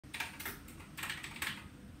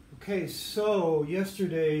Okay, so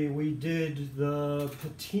yesterday we did the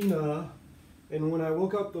patina, and when I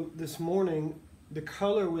woke up this morning, the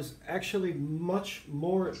color was actually much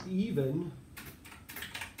more even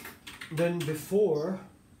than before,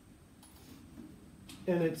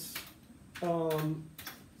 and it's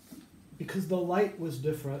because the light was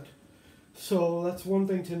different. So that's one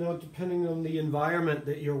thing to note, depending on the environment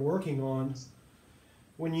that you're working on.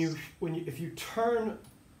 If you turn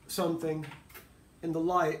something in the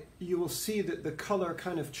light, you will see that the color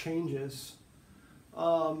kind of changes.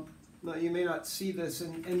 Now you may not see this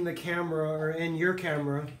in the camera or in your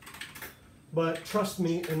camera, but trust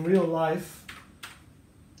me, in real life,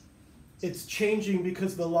 it's changing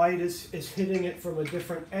because the light is hitting it from a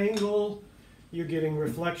different angle. You're getting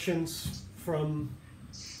reflections from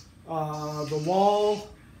the wall,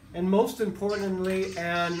 and most importantly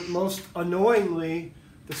and most annoyingly,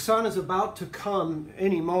 the sun is about to come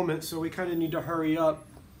any moment, so we kind of need to hurry up.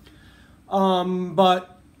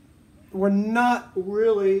 But we're not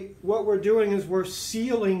really, what we're doing is we're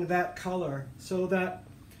sealing that color, so that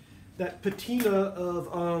patina of,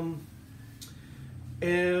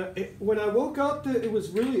 when I woke up, it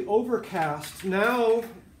was really overcast. Now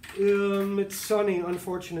it's sunny,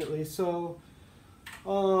 unfortunately, so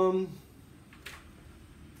hold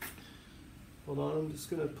on, I'm just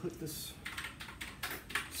going to put this.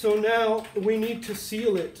 So now we need to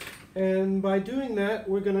seal it, and by doing that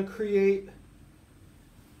we're going to create,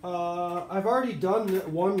 I've already done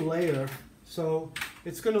one layer, so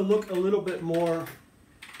it's going to look a little bit more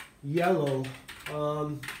yellow.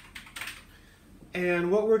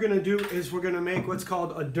 And what we're going to do is we're going to make what's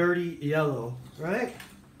called a dirty yellow, right?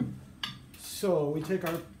 So we take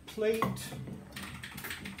our plate,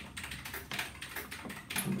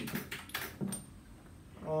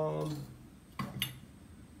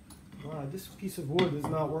 this piece of wood is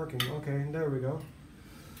not working. Okay, there we go.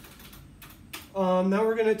 Now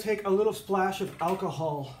we're going to take a little splash of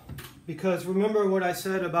alcohol, because remember what I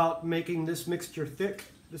said about making this mixture thick?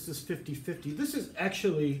 This is 50-50. This is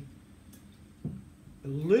actually a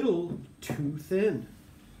little too thin.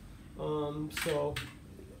 So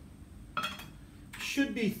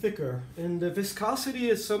should be thicker, and the viscosity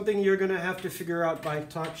is something you're going to have to figure out by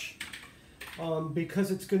touch,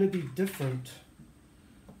 because it's going to be different.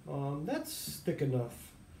 That's thick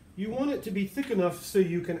enough. You want it to be thick enough so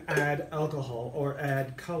you can add alcohol or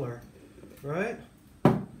add color, right?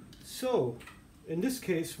 So in this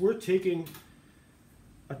case, we're taking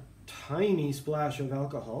a tiny splash of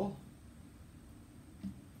alcohol,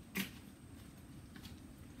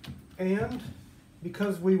 and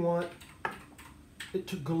because we want it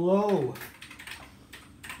to glow,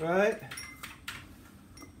 right?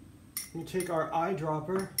 We take our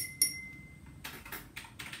eyedropper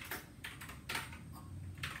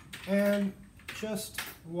and just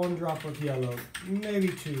one drop of yellow, maybe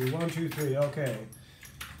two, 1, 2, 3, okay.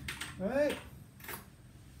 All right.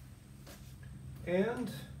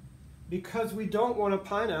 And because we don't want a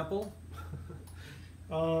pineapple,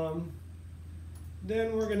 then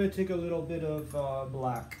we're going to take a little bit of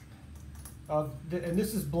black. And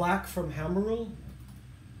this is black from Hammerl.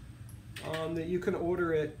 That you can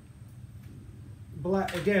order it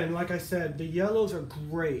black. Again, like I said, the yellows are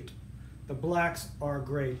great. The blacks are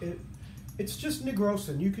great. It's just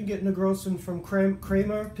Negrosen. You can get Negrosen from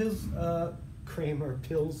Kramer Pilsner.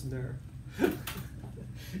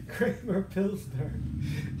 Kramer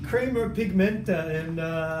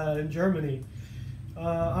Pigmenta in Germany.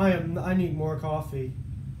 I need more coffee.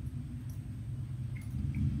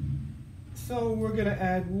 So we're gonna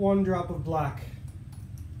add 1 drop of black.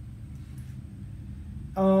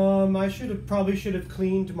 I probably should have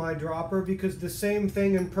cleaned my dropper, because the same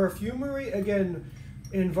thing in perfumery, again,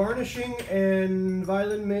 in varnishing and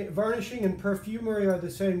violin varnishing and perfumery are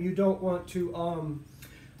the same. You don't want to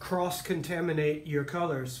cross-contaminate your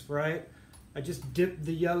colors, right? I just dipped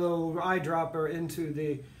the yellow eyedropper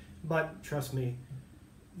into but trust me,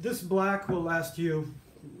 this black will last you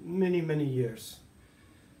many, many years,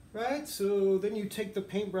 right? So then you take the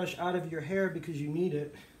paintbrush out of your hair because you need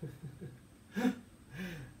it.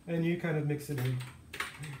 And you kind of mix it in.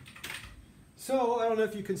 So I don't know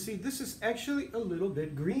if you can see, this is actually a little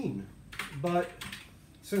bit green, but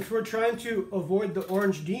since we're trying to avoid the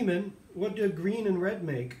orange demon, what do green and red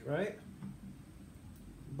make, right?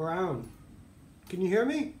 Brown. Can you hear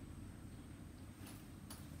me?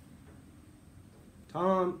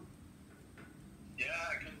 Tom? Yeah,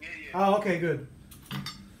 I can hear you. Oh, okay, good.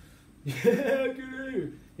 Yeah, I can hear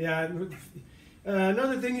you. Yeah.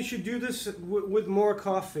 Another thing, you should do this with more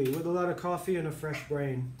coffee, with a lot of coffee and a fresh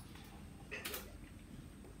brain.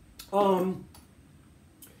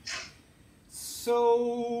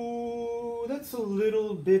 So that's a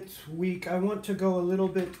little bit weak. I want to go a little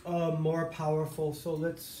bit more powerful. So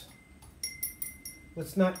let's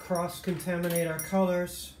not cross-contaminate our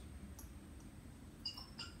colors.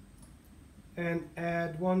 And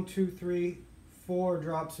add 1, 2, 3, 4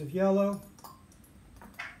 drops of yellow.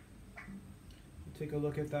 Take a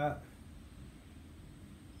look at that.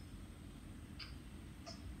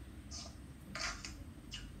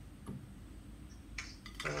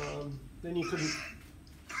 Then you can,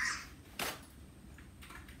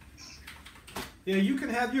 yeah, you can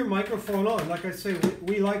have your microphone on. Like I say,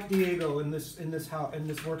 we like Diego in this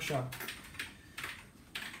workshop.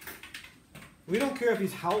 We don't care if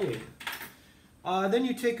he's howling. Then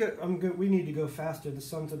you take a. We need to go faster. The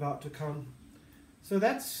sun's about to come. So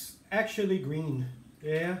that's actually green.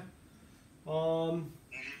 Yeah.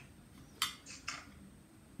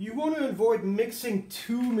 You want to avoid mixing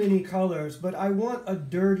too many colors, but I want a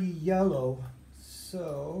dirty yellow.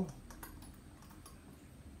 So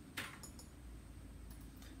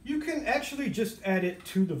you can actually just add it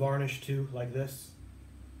to the varnish too, like this.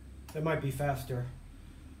 That might be faster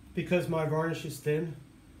because my varnish is thin.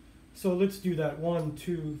 So let's do that. 1,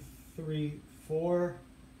 2, 3, 4.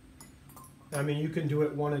 I mean, you can do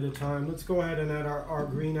it one at a time. Let's go ahead and add our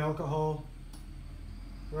green alcohol.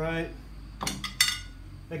 Right.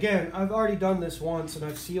 Again, I've already done this once and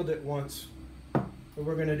I've sealed it once. But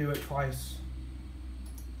we're going to do it twice.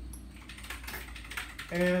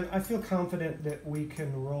 And I feel confident that we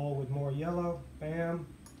can roll with more yellow. Bam.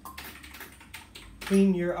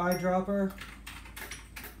 Clean your eyedropper.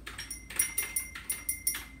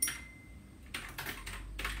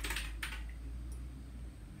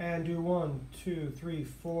 And do 1, 2, 3,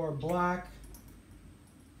 4 black.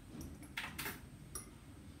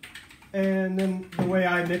 And then the way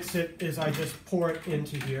I mix it is I just pour it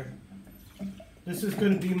into here. This is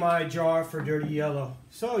going to be my jar for dirty yellow.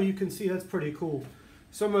 So you can see that's pretty cool.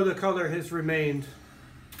 Some of the color has remained.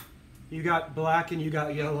 You got black and you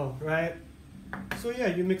got yellow, right? So yeah,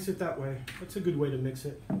 you mix it that way. That's a good way to mix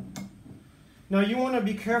it. Now you want to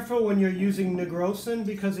be careful when you're using Negrosin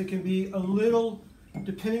because it can be a little,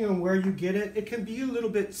 depending on where you get it, it can be a little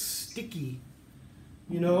bit sticky,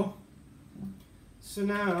 you know? So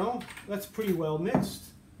now, that's pretty well mixed.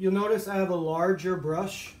 You'll notice I have a larger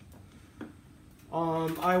brush.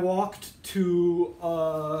 I walked to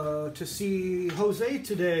see Jose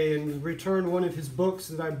today and return one of his books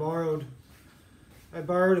that I borrowed. I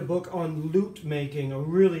borrowed a book on lute making, a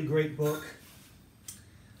really great book.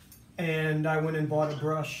 And I went and bought a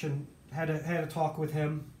brush and had a talk with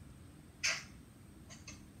him.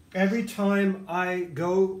 Every time I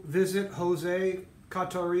go visit Jose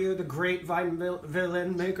Catoria, the great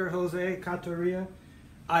violin maker Jose Catoria,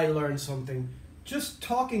 I learn something. Just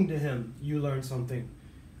talking to him, you learn something.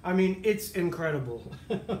 I mean, it's incredible.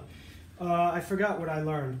 I forgot what I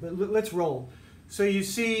learned, but let's roll. So you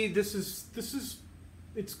see, this is,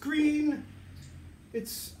 it's green.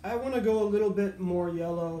 I want to go a little bit more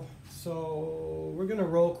yellow. So we're gonna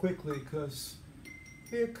roll quickly because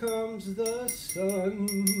here comes the sun.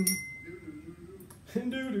 Do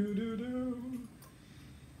do do do.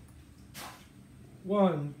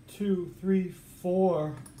 1, 2, 3,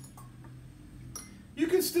 4. You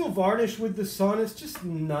can still varnish with the sun. It's just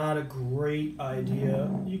not a great idea.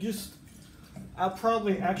 I'll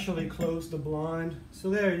probably actually close the blind.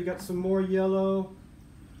 So there, you got some more yellow.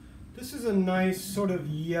 This is a nice sort of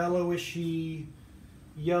yellowy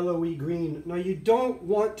green. Now you don't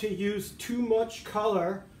want to use too much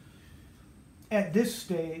color at this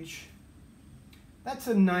stage. That's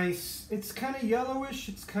a nice, it's kind of yellowish.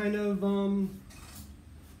 It's kind of,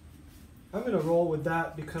 I'm going to roll with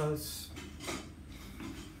that because,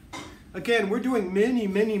 again, we're doing many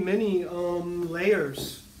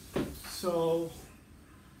layers. So,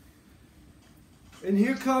 and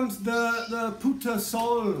here comes the puta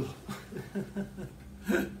sol.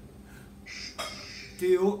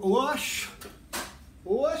 Die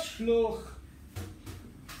Ohrschluch.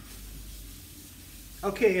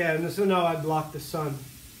 Okay, yeah, so now I blocked the sun.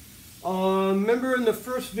 Remember in the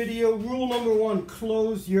first video, rule number 1,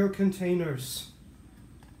 close your containers.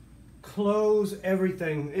 Close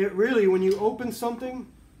everything. It really, when you open something,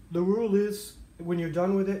 the rule is, when you're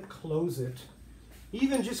done with it, close it.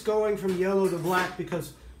 Even just going from yellow to black,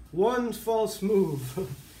 because one false move.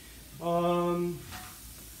 Let's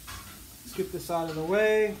get this out of the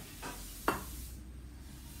way.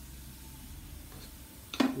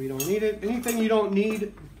 We don't need it. Anything you don't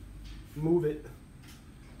need, move it.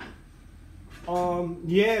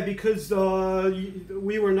 Yeah, because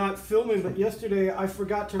we were not filming, but yesterday I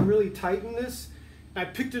forgot to really tighten this. I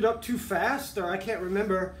picked it up too fast, or I can't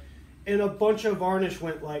remember, and a bunch of varnish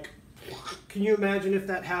went like, can you imagine if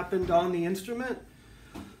that happened on the instrument?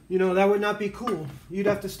 You know, that would not be cool. You'd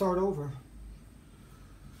have to start over.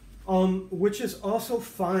 Which is also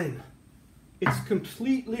fine. It's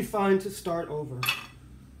completely fine to start over.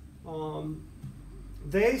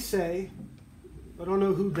 They say, I don't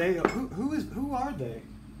know who they are. Who are they?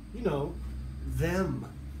 You know, them.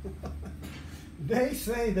 They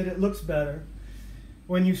say that it looks better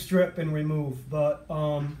when you strip and remove, but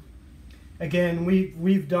again,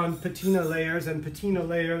 we've done patina layers and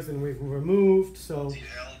we've removed, so. The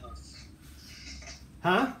elders.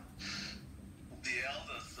 Huh? The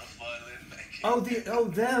elders of violin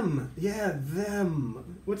making. Them. Yeah,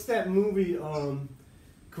 them. What's that movie?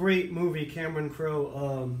 Great movie, Cameron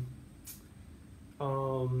Crowe.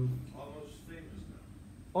 Almost Famous now.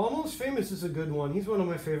 Almost Famous is a good one. He's one of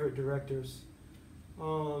my favorite directors.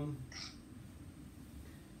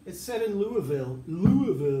 It's set in Louisville.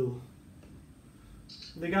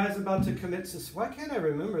 The guy's about to commit suicide. Why can't I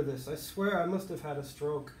remember this? I swear I must have had a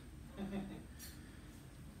stroke.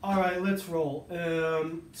 All right, let's roll.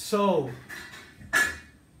 So,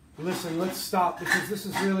 listen, let's stop because this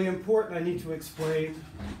is really important. I need to explain.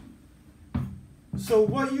 So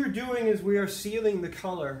what you're doing is we are sealing the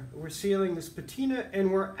color. We're sealing this patina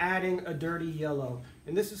and we're adding a dirty yellow.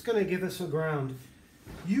 And this is going to give us a ground.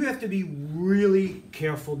 You have to be really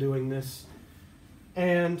careful doing this.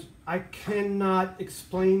 And I cannot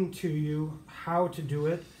explain to you how to do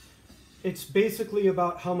it. It's basically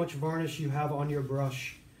about how much varnish you have on your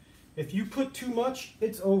brush. If you put too much,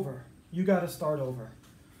 it's over. You got to start over.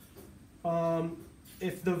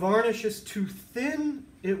 If the varnish is too thin,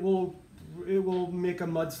 it will make a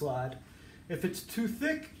mudslide. If it's too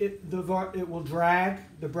thick, it will drag.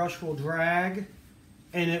 The brush will drag,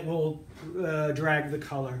 and it will drag the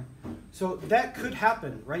color. So that could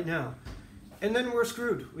happen right now, and then we're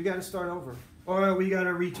screwed. We got to start over, or we got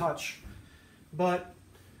to retouch. But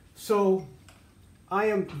so I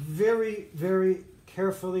am very, very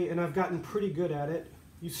carefully, and I've gotten pretty good at it.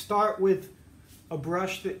 You start with a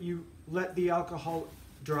brush that you let the alcohol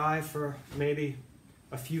dry for maybe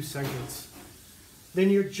a few seconds. Then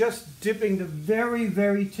you're just dipping the very,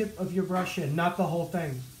 very tip of your brush in, not the whole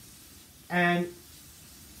thing. And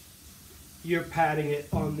you're patting it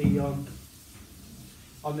on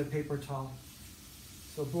the paper towel.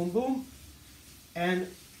 So boom, boom. And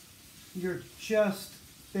you're just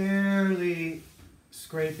barely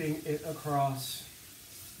scraping it across.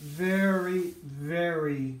 Very,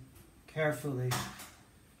 very carefully.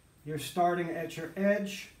 You're starting at your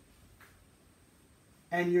edge.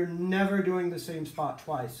 And you're never doing the same spot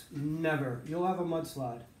twice. Never. You'll have a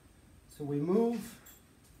mudslide. So we move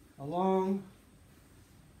along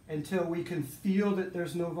until we can feel that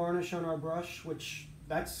there's no varnish on our brush, which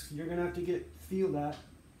you're going to have to feel that.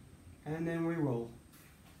 And then we roll.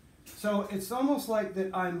 So it's almost like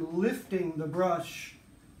that I'm lifting the brush.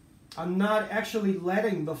 I'm not actually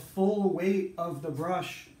letting the full weight of the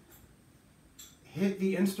brush hit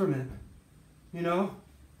the instrument, you know?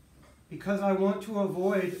 Because I want to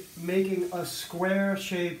avoid making a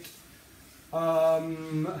square-shaped,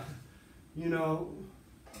 you know,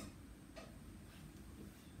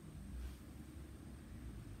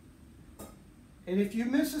 and if you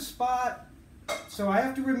miss a spot, so I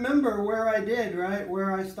have to remember where I did, right,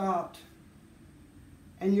 where I stopped,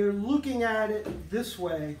 and you're looking at it this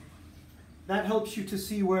way, that helps you to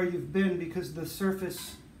see where you've been because the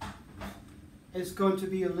surface is going to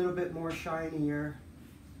be a little bit more shinier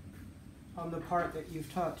on the part that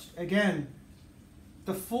you've touched. Again,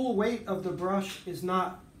 the full weight of the brush is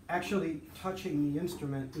not actually touching the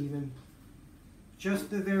instrument even. Just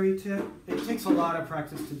the very tip. It takes a lot of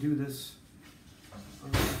practice to do this.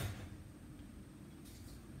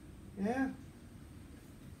 Yeah.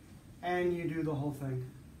 And you do the whole thing.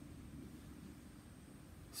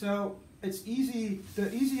 So it's easy.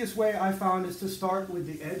 The easiest way I found is to start with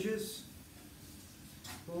the edges.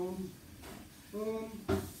 Boom, boom,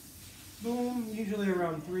 boom, usually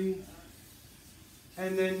around 3.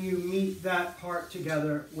 And then you meet that part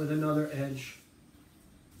together with another edge.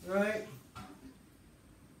 Right?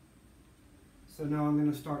 So now I'm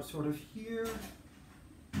going to start sort of here.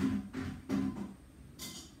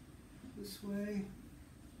 This way.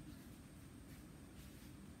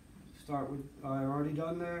 Start with, I've already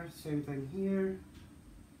done there. Same thing here.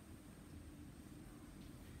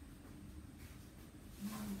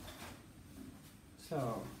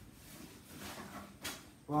 So,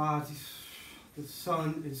 wow, the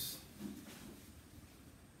sun is.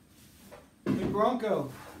 Hey Bronco.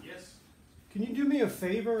 Yes. Can you do me a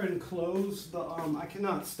favor and close the? I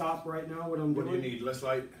cannot stop right now. What I'm doing. What do you need? Less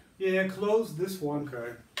light? Yeah, close this one.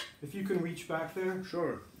 Okay. If you can reach back there.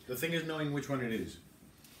 Sure. The thing is knowing which one it is.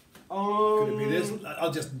 Could Could it be this?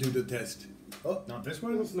 I'll just do the test. Oh, not this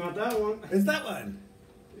one. It's not that one. It's that one.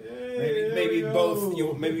 Hey, Maybe there we both.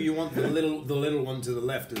 go. Maybe you want the little one to the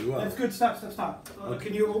left as well. That's good. Stop. Okay.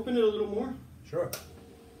 Can you open it a little more? Sure.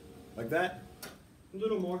 Like that. A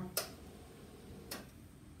little more.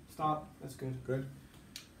 Stop. That's good. Good.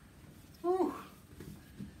 Whew.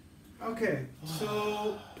 Okay,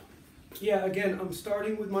 so yeah, again, I'm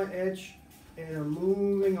starting with my edge and I'm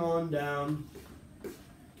moving on down.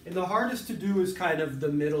 And the hardest to do is kind of the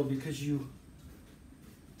middle because you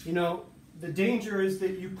know, the danger is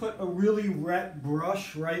that you put a really wet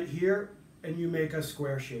brush right here and you make a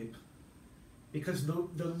square shape. Because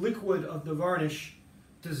the liquid of the varnish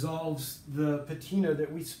dissolves the patina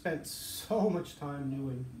that we spent so much time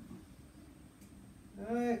doing.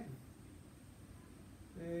 All right.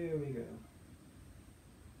 There we go.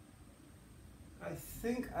 I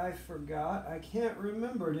think I forgot. I can't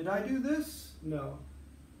remember. Did I do this? No.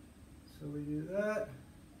 So we do that.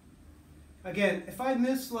 Again, if I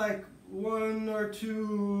miss like 1 or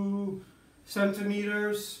 2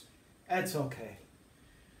 centimeters, that's okay.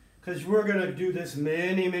 Because we're going to do this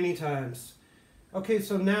many, many times. Okay,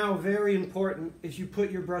 so now very important is you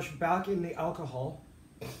put your brush back in the alcohol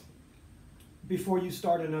before you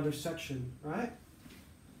start another section, right?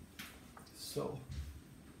 So,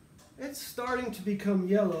 it's starting to become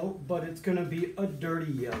yellow, but it's going to be a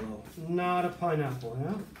dirty yellow, not a pineapple,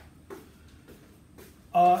 yeah?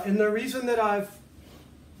 And the reason that I've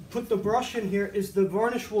put the brush in here is the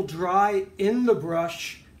varnish will dry in the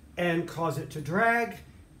brush and cause it to drag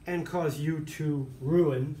and cause you to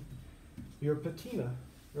ruin your patina,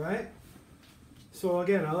 right? So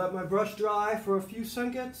again, I let my brush dry for a few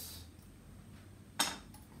seconds.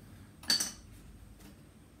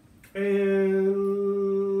 And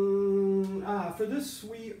for this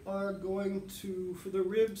we are going to, for the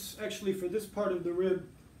ribs, actually for this part of the rib,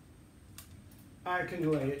 I can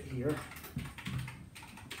lay it here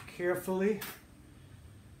carefully.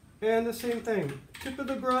 And the same thing, tip of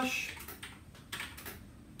the brush.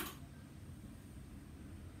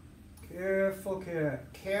 Careful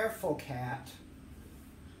cat, careful cat.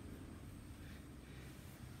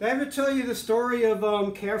 Did I ever tell you the story of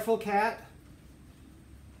Careful Cat?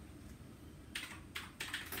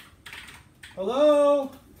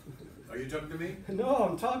 Hello? Are you talking to me? No,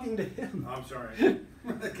 I'm talking to him. I'm sorry.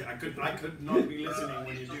 I could not be listening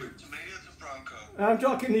when you do. I'm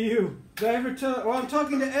talking to you. Did I ever tell? Well, I'm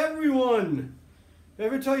talking to everyone. Did I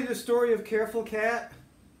ever tell you the story of Careful Cat?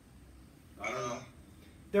 I don't know.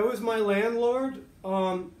 That was my landlord,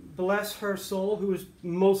 bless her soul, who has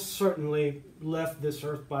most certainly left this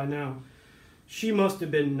earth by now. She must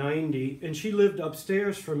have been 90, and she lived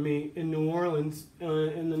upstairs from me in New Orleans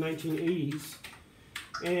in the 1980s.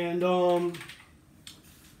 And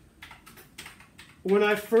when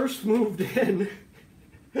I first moved in,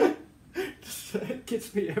 it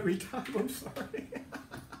gets me every time, I'm sorry.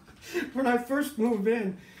 When I first moved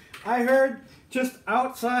in, I heard just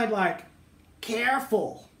outside like,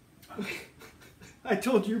 careful. I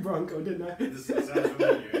told you, Bronco, didn't I? This sounds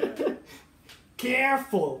familiar. Yeah.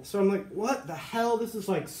 Careful. So I'm like, what the hell? This is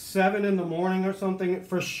like 7 in the morning or something.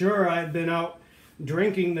 For sure I had been out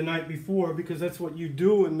drinking the night before because that's what you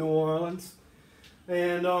do in New Orleans.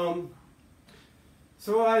 And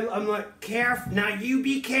so I'm like, careful. Now you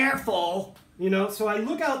be careful. You know, so I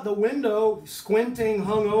look out the window, squinting,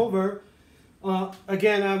 hungover.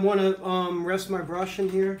 Again, I want to rest my brush in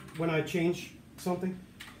here when I change something.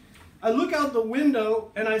 I look out the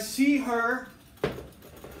window and I see her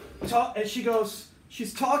and she goes,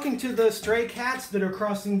 she's talking to the stray cats that are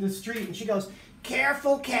crossing the street, and she goes,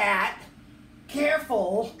 careful cat,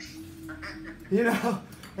 careful, you know,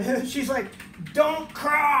 and she's like, don't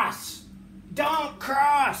cross,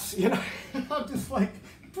 you know. I'm just like,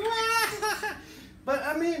 but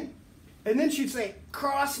I mean, and then she'd say,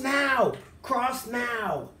 cross now,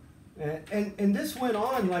 and this went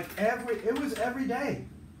on like it was every day.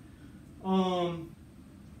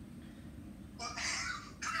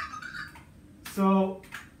 So,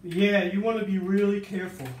 yeah, you want to be really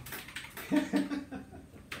careful.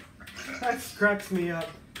 That cracks me up.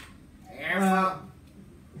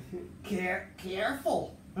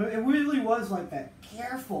 Careful. It really was like that.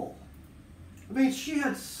 Careful. I mean, she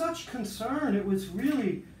had such concern. It was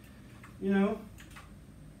really, you know.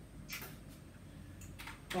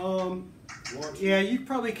 Yeah, you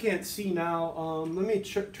probably can't see now. Let me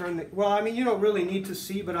turn the. Well, I mean, you don't really need to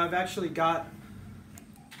see, but I've actually got.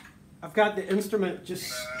 I've got the instrument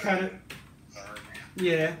just kind of.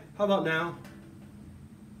 Yeah. How about now?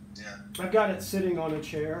 Yeah, Yeah. I've got it sitting on a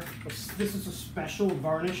chair. This is a special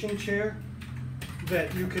varnishing chair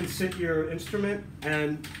that you can sit your instrument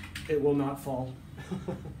and it will not fall.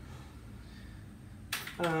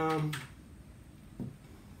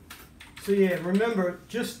 So yeah, remember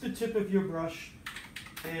just the tip of your brush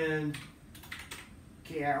and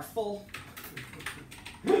careful.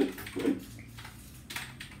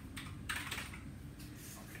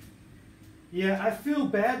 Yeah, I feel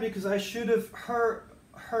bad because I should have her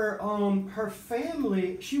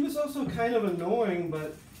family. She was also kind of annoying,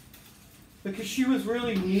 but because she was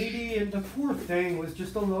really needy and the poor thing was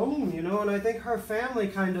just alone, you know. And I think her family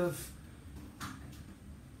kind of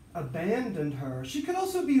abandoned her. She could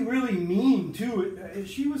also be really mean too.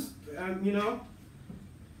 She was, you know.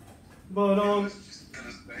 But I was just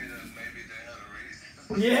gonna say that maybe they had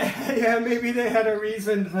a reason. yeah, maybe they had a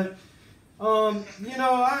reason, but. You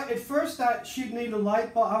know, at first she'd need a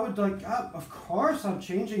light bulb. I would like, of course I'm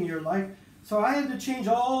changing your light. So I had to change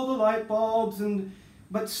all the light bulbs,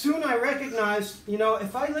 but soon I recognized, you know,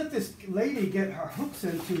 if I let this lady get her hooks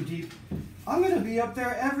in too deep, I'm gonna be up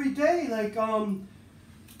there every day. Like, I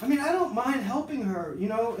mean, I don't mind helping her, you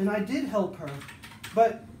know, and I did help her,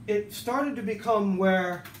 but it started to become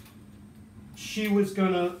where she was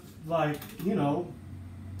gonna, like, you know,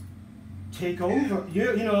 take over.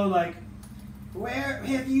 You know, like. Where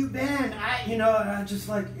have you been? You know, I just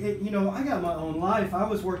like, you know, I got my own life. I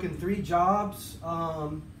was working 3 jobs.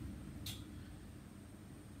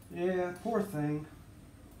 Yeah, poor thing.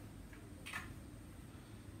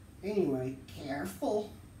 Anyway,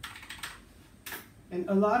 careful. And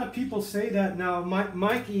a lot of people say that now.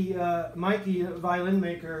 Mikey, violin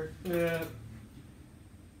maker,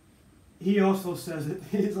 he also says it.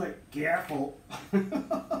 He's like, careful.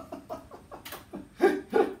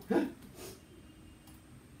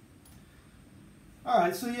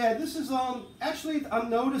 Alright, so yeah, this is, actually I'm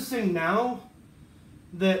noticing now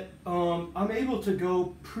that I'm able to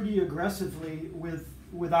go pretty aggressively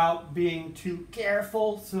without being too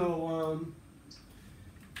careful, so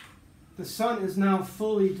the sun is now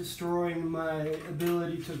fully destroying my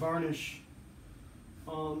ability to varnish.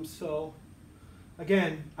 So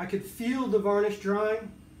again, I could feel the varnish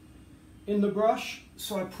drying in the brush,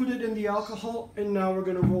 so I put it in the alcohol, and now we're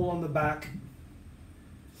going to roll on the back.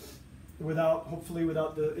 Hopefully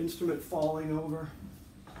without the instrument falling over.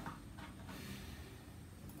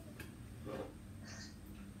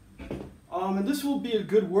 And this will be a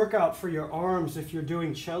good workout for your arms if you're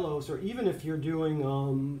doing cellos, or even if you're doing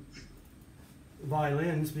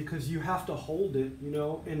violins, because you have to hold it, you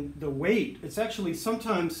know, and the weight. It's actually,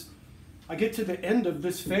 sometimes I get to the end of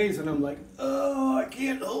this phase and I'm like, oh, I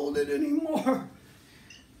can't hold it anymore.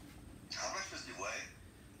 How much does it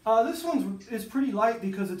weigh? This one is pretty light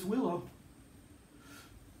because it's willow.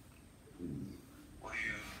 What are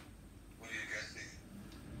you guessing?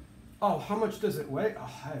 Oh, how much does it weigh? Oh,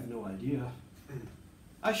 I have no idea.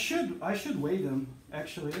 I should weigh them,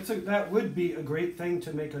 actually. That would be a great thing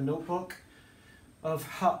to make a notebook of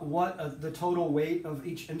what the total weight of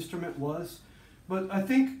each instrument was. But I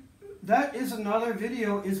think that is another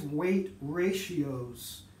video, is weight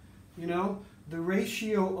ratios. You know, the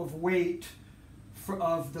ratio of weight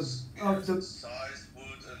of the size,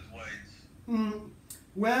 wood, and weight.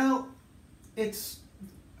 Well, it's,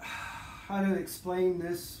 how to explain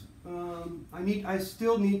this? I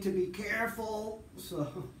still need to be careful.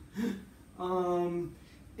 So,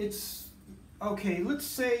 it's okay. Let's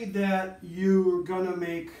say that you're gonna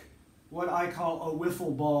make what I call a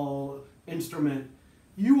wiffle ball instrument.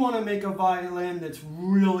 You want to make a violin that's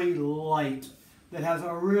really light, that has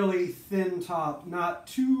a really thin top, not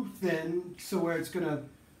too thin, so where it's gonna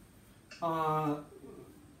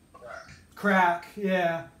crack.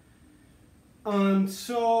 Yeah.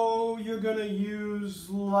 So you're gonna use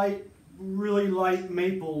really light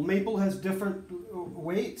maple. Maple has different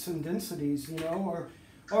weights and densities, you know.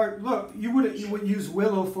 Or look, you would use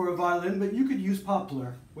willow for a violin, but you could use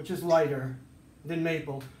poplar, which is lighter than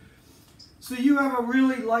maple. So you have a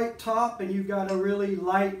really light top and you've got a really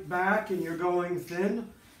light back and you're going thin.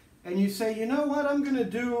 And you say, you know what, I'm going to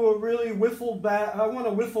do a really I want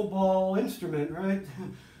a wiffle ball instrument, right?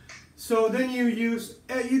 So then you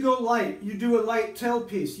go light. You do a light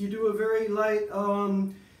tailpiece. You do a very light,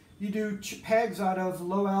 you do pegs out of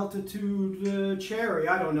low altitude cherry.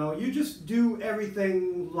 I don't know. You just do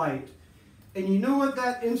everything light. And you know what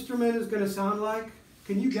that instrument is going to sound like?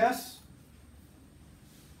 Can you guess?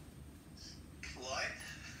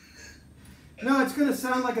 No, it's going to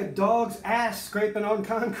sound like a dog's ass scraping on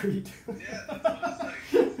concrete. Yeah, that's what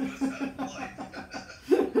it's like.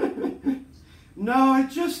 No,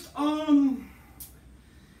 it just,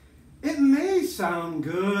 It may sound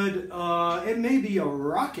good, it may be a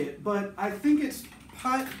rocket, but I think it's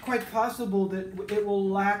quite possible that it will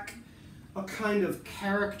lack a kind of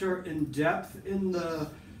character and depth in the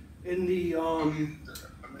When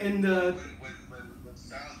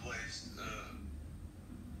sound waves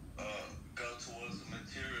go towards the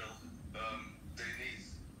material, they need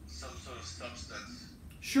some sort of substance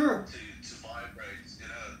Sure, to vibrate, you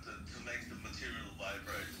know, to make the material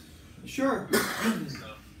vibrate. sure,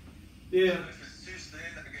 So, yeah. if it's too thin,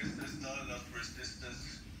 I guess there's not enough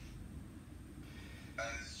resistance, and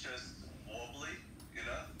it's just wobbly, you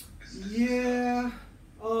know. It's just Yeah.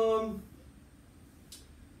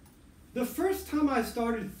 The first time I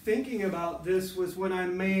started thinking about this was when I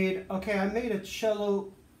made a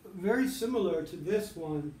cello very similar to this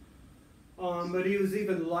one, but it was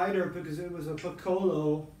even lighter because it was a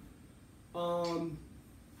piccolo,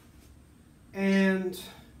 and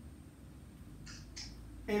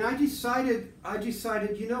I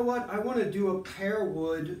decided, you know what, I want to do a pear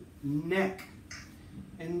wood neck.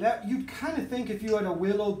 And that you'd kind of think if you had a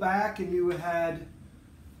willow back and you had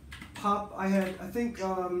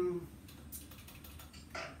I'm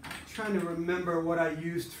trying to remember what I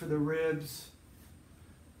used for the ribs.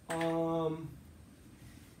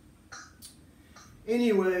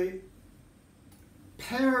 Anyway,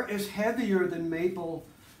 pear is heavier than maple.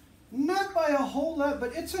 Not by a whole lot,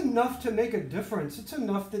 but it's enough to make a difference. It's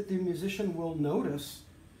enough that the musician will notice.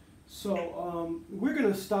 So we're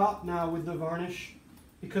going to stop now with the varnish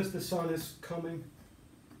because the sun is coming.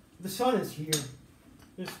 The sun is here.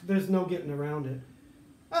 There's no getting around it.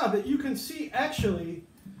 But you can see, actually,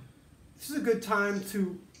 this is a good time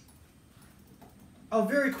to... I'll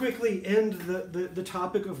very quickly end the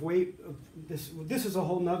topic of weight. This is a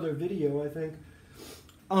whole nother video, I think.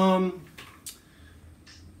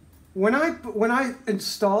 When I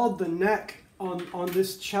installed the neck on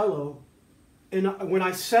this cello, and when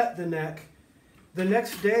I set the neck, the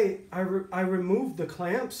next day I removed the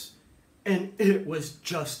clamps, and it was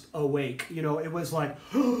just awake. You know, it was like,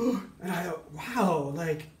 and I thought, wow,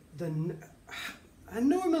 like and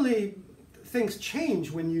normally things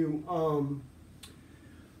change when you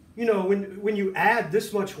you know, when you add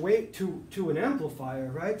this much weight to an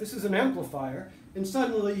amplifier, right? This is an amplifier, and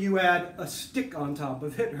suddenly you add a stick on top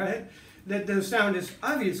of it, right? That the sound is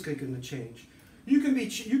obviously going to change. You can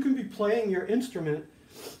be playing your instrument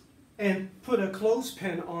and put a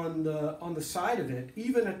clothespin on the side of it.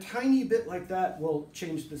 Even a tiny bit like that will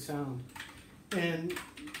change the sound. And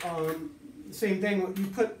same thing.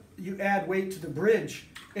 When you add weight to the bridge,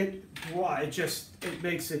 it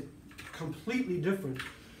makes it completely different.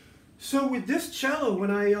 So with this cello, when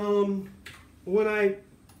I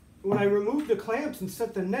removed the clamps and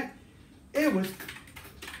set the neck, it was...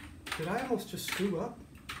 Did I almost just screw up?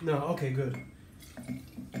 No, okay, good.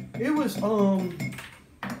 It was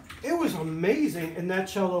amazing, and that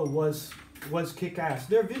cello was kick-ass.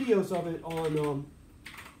 There are videos of it on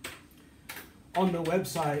the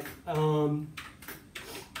website.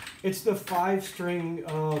 It's the 5-string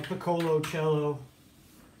piccolo cello.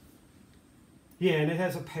 Yeah, and it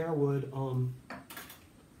has a pear wood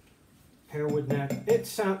neck.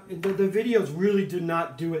 The videos really do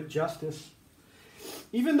not do it justice.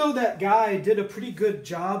 Even though that guy did a pretty good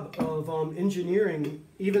job of engineering,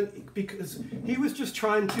 even because he was just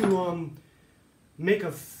trying to make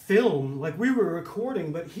a film, like we were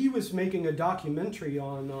recording, but he was making a documentary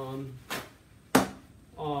on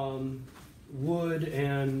wood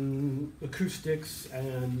and acoustics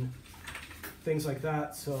and things like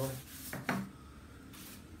that. So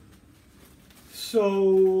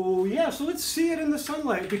yeah, so let's see it in the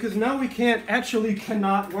sunlight, because now we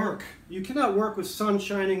cannot work. You cannot work with sun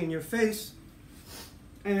shining in your face.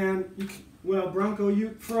 And, well, Bronco,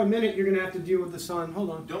 for a minute, you're going to have to deal with the sun. Hold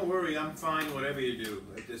on. Don't worry, I'm fine whatever you do.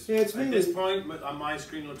 At this point, on my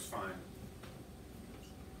screen looks fine.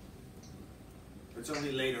 It's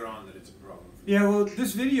only later on that it's a problem. Yeah, well,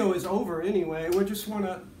 this video is over anyway. We just want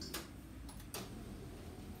to...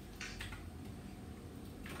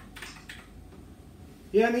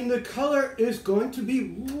 Yeah, I mean, the color is going to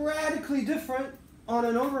be radically different on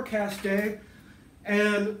an overcast day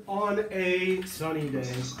and on a sunny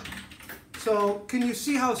day. So, can you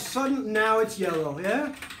see how sudden now it's yellow,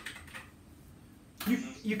 yeah?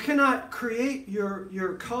 You cannot create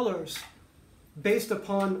your colors based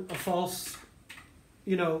upon a false,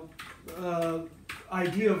 you know,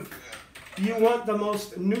 idea of... You want the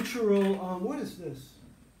most neutral... what is this?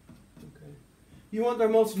 You want the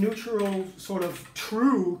most neutral, sort of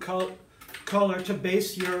true color to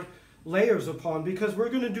base your layers upon, because we're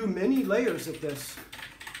going to do many layers of this.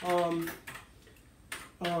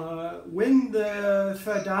 when the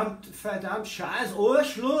verdammt scheiß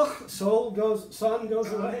Ohrschluch sun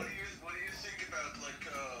goes away. What do you think about like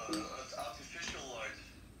artificial light?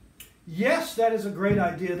 Yes, that is a great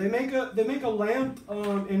idea. They make a lamp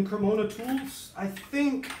in Cremona Tools, I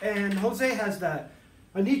think, and Jose has that.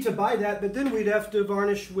 I need to buy that, but then we'd have to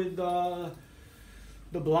varnish with the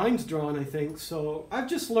blinds drawn, I think. So I've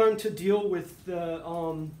just learned to deal with the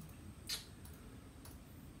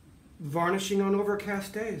varnishing on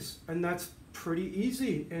overcast days, and that's pretty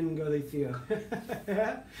easy in Galicia.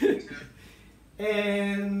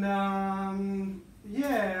 And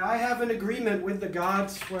yeah, I have an agreement with the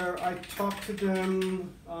gods where I talk to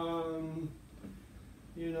them,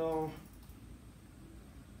 you know,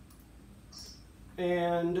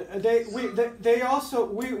 and they also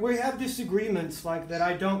we have disagreements like that.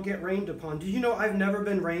 I don't get rained upon. Do you know I've never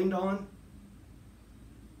been rained on?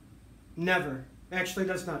 Never. Actually,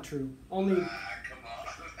 that's not true. Only. Come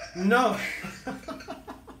on. No.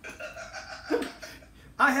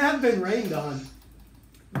 I have been rained on,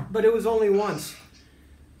 but it was only once.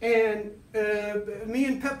 And me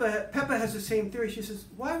and Peppa has the same theory. She says,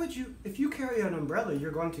 "Why would you? If you carry an umbrella,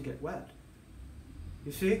 you're going to get wet."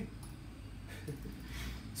 You see.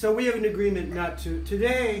 So we have an agreement not to.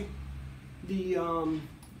 Today, the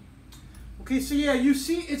okay. So yeah, you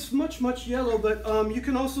see, it's much yellow, but you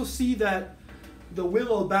can also see that the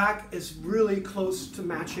willow back is really close to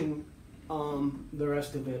matching the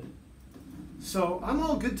rest of it. So I'm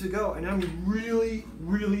all good to go, and I'm really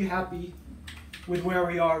happy with where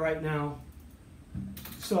we are right now.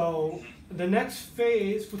 So the next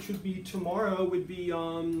phase, which would be tomorrow, would be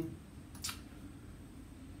an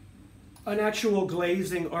actual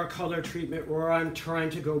glazing or color treatment where I'm trying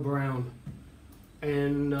to go brown.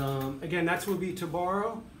 And again, that's will be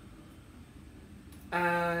tomorrow.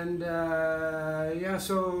 And yeah,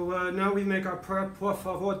 so now we make our prayer. Por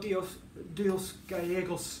favor, Dios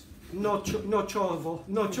gallegos, no chove.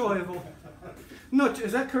 No,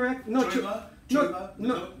 is that correct? No chove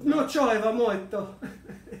muito.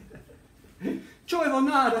 Chove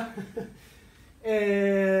nada.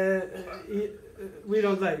 We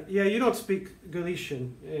don't like. Yeah, you don't speak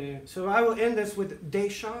Galician. So I will end this with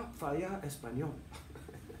Deixa falar español.